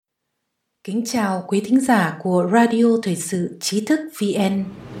Kính chào quý thính giả của Radio Thời sự Trí thức VN.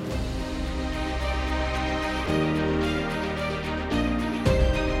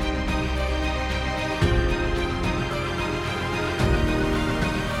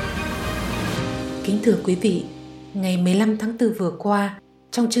 Kính thưa quý vị, ngày 15 tháng 4 vừa qua,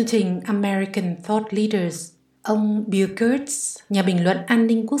 trong chương trình American Thought Leaders, ông Bill Kurtz, nhà bình luận an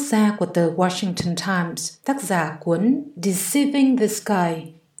ninh quốc gia của tờ Washington Times, tác giả cuốn Deceiving the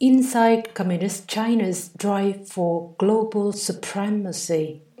Sky, Inside Communist China's Drive for Global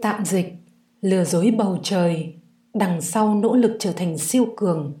Supremacy, tạm dịch, lừa dối bầu trời, đằng sau nỗ lực trở thành siêu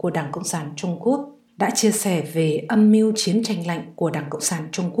cường của Đảng Cộng sản Trung Quốc, đã chia sẻ về âm mưu chiến tranh lạnh của Đảng Cộng sản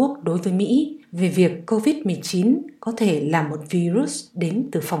Trung Quốc đối với Mỹ, về việc COVID-19 có thể là một virus đến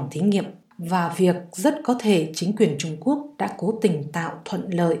từ phòng thí nghiệm và việc rất có thể chính quyền Trung Quốc đã cố tình tạo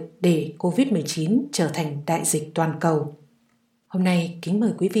thuận lợi để COVID-19 trở thành đại dịch toàn cầu. Hôm nay, kính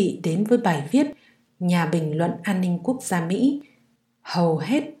mời quý vị đến với bài viết Nhà bình luận an ninh quốc gia Mỹ, hầu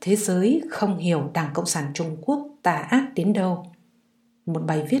hết thế giới không hiểu Đảng Cộng sản Trung Quốc tà ác đến đâu. Một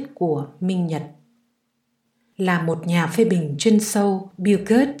bài viết của Minh Nhật. Là một nhà phê bình chuyên sâu, Bill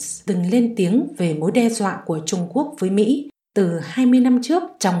Kurtz từng lên tiếng về mối đe dọa của Trung Quốc với Mỹ từ 20 năm trước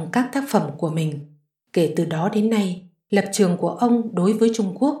trong các tác phẩm của mình. Kể từ đó đến nay, lập trường của ông đối với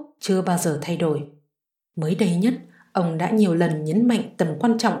Trung Quốc chưa bao giờ thay đổi. Mới đây nhất, ông đã nhiều lần nhấn mạnh tầm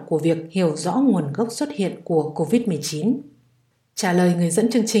quan trọng của việc hiểu rõ nguồn gốc xuất hiện của COVID-19. Trả lời người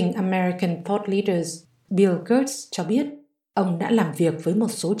dẫn chương trình American Thought Leaders, Bill Kurtz cho biết ông đã làm việc với một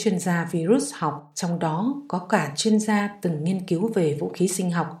số chuyên gia virus học, trong đó có cả chuyên gia từng nghiên cứu về vũ khí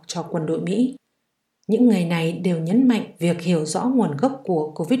sinh học cho quân đội Mỹ. Những người này đều nhấn mạnh việc hiểu rõ nguồn gốc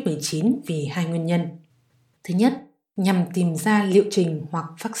của COVID-19 vì hai nguyên nhân. Thứ nhất, nhằm tìm ra liệu trình hoặc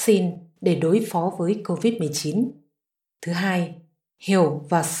vaccine để đối phó với COVID-19. Thứ hai, hiểu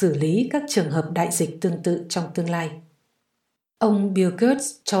và xử lý các trường hợp đại dịch tương tự trong tương lai. Ông Bill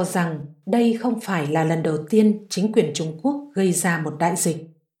Kurtz cho rằng đây không phải là lần đầu tiên chính quyền Trung Quốc gây ra một đại dịch,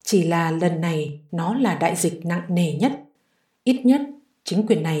 chỉ là lần này nó là đại dịch nặng nề nhất. Ít nhất, chính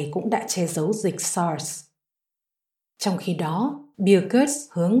quyền này cũng đã che giấu dịch SARS. Trong khi đó, Bill Kurtz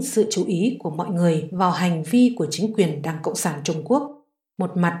hướng sự chú ý của mọi người vào hành vi của chính quyền Đảng Cộng sản Trung Quốc.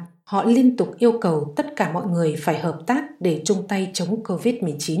 Một mặt, họ liên tục yêu cầu tất cả mọi người phải hợp tác để chung tay chống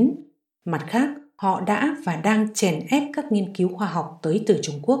COVID-19. Mặt khác, họ đã và đang chèn ép các nghiên cứu khoa học tới từ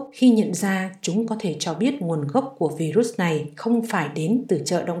Trung Quốc khi nhận ra chúng có thể cho biết nguồn gốc của virus này không phải đến từ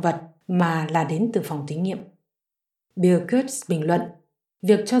chợ động vật mà là đến từ phòng thí nghiệm. Bill Kurtz bình luận,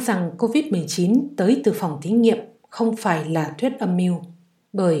 việc cho rằng COVID-19 tới từ phòng thí nghiệm không phải là thuyết âm mưu,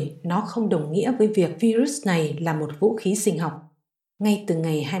 bởi nó không đồng nghĩa với việc virus này là một vũ khí sinh học. Ngay từ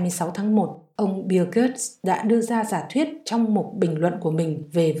ngày 26 tháng 1, ông Bill Kurtz đã đưa ra giả thuyết trong một bình luận của mình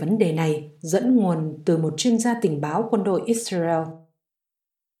về vấn đề này, dẫn nguồn từ một chuyên gia tình báo quân đội Israel.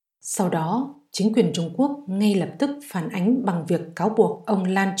 Sau đó, chính quyền Trung Quốc ngay lập tức phản ánh bằng việc cáo buộc ông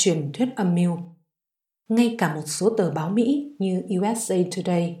lan truyền thuyết âm mưu. Ngay cả một số tờ báo Mỹ như USA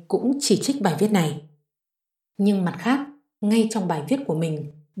Today cũng chỉ trích bài viết này. Nhưng mặt khác, ngay trong bài viết của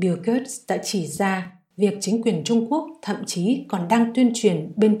mình, Bill Kurtz đã chỉ ra việc chính quyền Trung Quốc thậm chí còn đang tuyên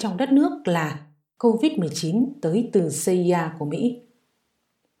truyền bên trong đất nước là COVID-19 tới từ CIA của Mỹ.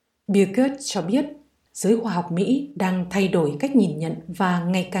 Bill Kurtz cho biết giới khoa học Mỹ đang thay đổi cách nhìn nhận và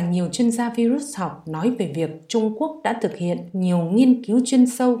ngày càng nhiều chuyên gia virus học nói về việc Trung Quốc đã thực hiện nhiều nghiên cứu chuyên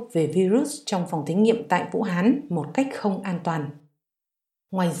sâu về virus trong phòng thí nghiệm tại Vũ Hán một cách không an toàn.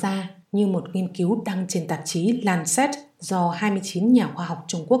 Ngoài ra, như một nghiên cứu đăng trên tạp chí Lancet do 29 nhà khoa học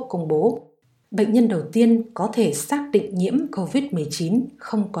Trung Quốc công bố, bệnh nhân đầu tiên có thể xác định nhiễm COVID-19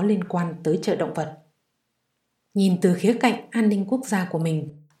 không có liên quan tới chợ động vật. Nhìn từ khía cạnh an ninh quốc gia của mình,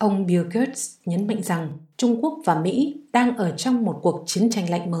 ông Bill Kurtz nhấn mạnh rằng Trung Quốc và Mỹ đang ở trong một cuộc chiến tranh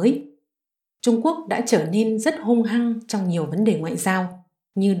lạnh mới. Trung Quốc đã trở nên rất hung hăng trong nhiều vấn đề ngoại giao,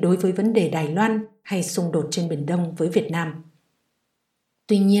 như đối với vấn đề Đài Loan hay xung đột trên Biển Đông với Việt Nam.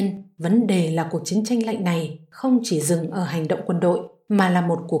 Tuy nhiên, vấn đề là cuộc chiến tranh lạnh này không chỉ dừng ở hành động quân đội, mà là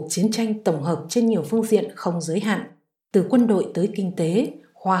một cuộc chiến tranh tổng hợp trên nhiều phương diện không giới hạn, từ quân đội tới kinh tế,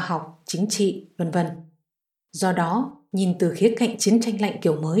 khoa học, chính trị, v.v. Do đó, nhìn từ khía cạnh chiến tranh lạnh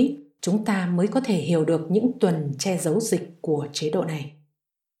kiểu mới, chúng ta mới có thể hiểu được những tuần che giấu dịch của chế độ này.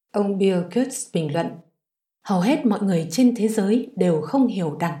 Ông Bill Kurtz bình luận, hầu hết mọi người trên thế giới đều không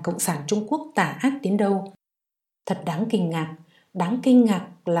hiểu Đảng Cộng sản Trung Quốc tà ác đến đâu. Thật đáng kinh ngạc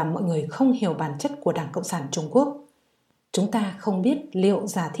là mọi người không hiểu bản chất của Đảng Cộng sản Trung Quốc. Chúng ta không biết liệu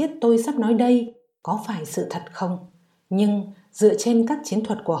giả thiết tôi sắp nói đây có phải sự thật không, nhưng dựa trên các chiến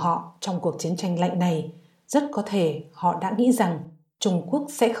thuật của họ trong cuộc chiến tranh lạnh này, rất có thể họ đã nghĩ rằng Trung Quốc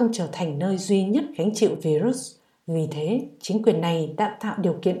sẽ không trở thành nơi duy nhất gánh chịu virus. Vì thế, chính quyền này đã tạo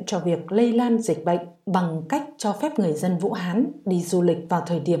điều kiện cho việc lây lan dịch bệnh bằng cách cho phép người dân Vũ Hán đi du lịch vào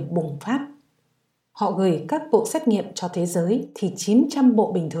thời điểm bùng phát. Họ gửi các bộ xét nghiệm cho thế giới thì 900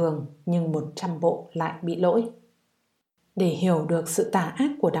 bộ bình thường, nhưng 100 bộ lại bị lỗi. Để hiểu được sự tà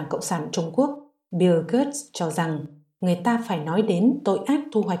ác của Đảng Cộng sản Trung Quốc, Bill Gates cho rằng người ta phải nói đến tội ác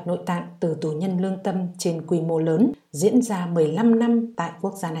thu hoạch nội tạng từ tù nhân lương tâm trên quy mô lớn diễn ra 15 năm tại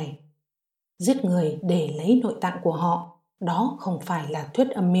quốc gia này. Giết người để lấy nội tạng của họ, đó không phải là thuyết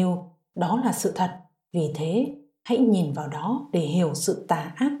âm mưu, đó là sự thật. Vì thế, hãy nhìn vào đó để hiểu sự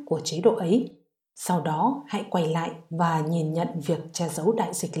tà ác của chế độ ấy. Sau đó, hãy quay lại và nhìn nhận việc che giấu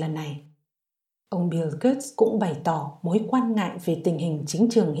đại dịch lần này. Ông Bill Gates cũng bày tỏ mối quan ngại về tình hình chính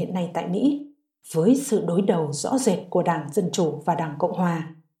trường hiện nay tại Mỹ, với sự đối đầu rõ rệt của Đảng Dân Chủ và Đảng Cộng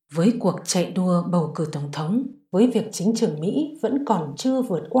Hòa, với cuộc chạy đua bầu cử tổng thống, với việc chính trường Mỹ vẫn còn chưa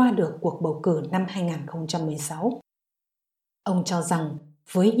vượt qua được cuộc bầu cử năm 2016. Ông cho rằng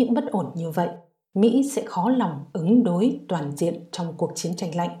với những bất ổn như vậy, Mỹ sẽ khó lòng ứng đối toàn diện trong cuộc chiến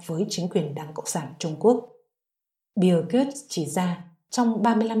tranh lạnh với chính quyền Đảng Cộng sản Trung Quốc. Bill Gates chỉ ra trong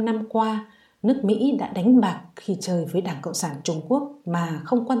 35 năm qua, nước Mỹ đã đánh bạc khi chơi với Đảng Cộng sản Trung Quốc mà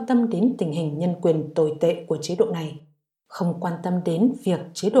không quan tâm đến tình hình nhân quyền tồi tệ của chế độ này, không quan tâm đến việc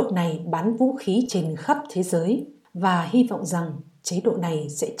chế độ này bán vũ khí trên khắp thế giới và hy vọng rằng chế độ này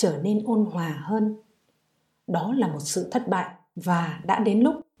sẽ trở nên ôn hòa hơn. Đó là một sự thất bại và đã đến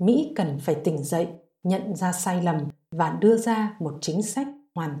lúc Mỹ cần phải tỉnh dậy, nhận ra sai lầm và đưa ra một chính sách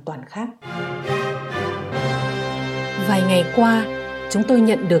hoàn toàn khác. Vài ngày qua, chúng tôi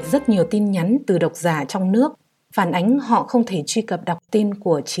nhận được rất nhiều tin nhắn từ độc giả trong nước phản ánh họ không thể truy cập đọc tin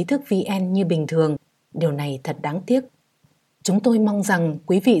của Trí thức VN như bình thường. Điều này thật đáng tiếc. Chúng tôi mong rằng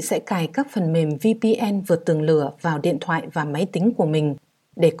quý vị sẽ cài các phần mềm VPN vượt tường lửa vào điện thoại và máy tính của mình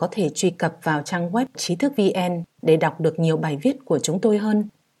để có thể truy cập vào trang web Trí thức VN để đọc được nhiều bài viết của chúng tôi hơn.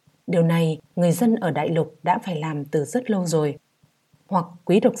 Điều này, người dân ở đại lục đã phải làm từ rất lâu rồi. Hoặc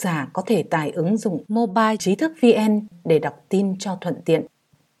quý độc giả có thể tải ứng dụng mobile Trí thức VN để đọc tin cho thuận tiện.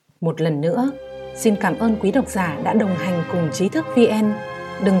 Một lần nữa, xin cảm ơn quý độc giả đã đồng hành cùng Trí thức VN.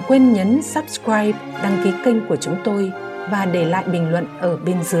 Đừng quên nhấn subscribe, đăng ký kênh của chúng tôi và để lại bình luận ở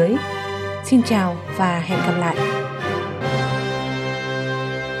bên dưới. Xin chào và hẹn gặp lại!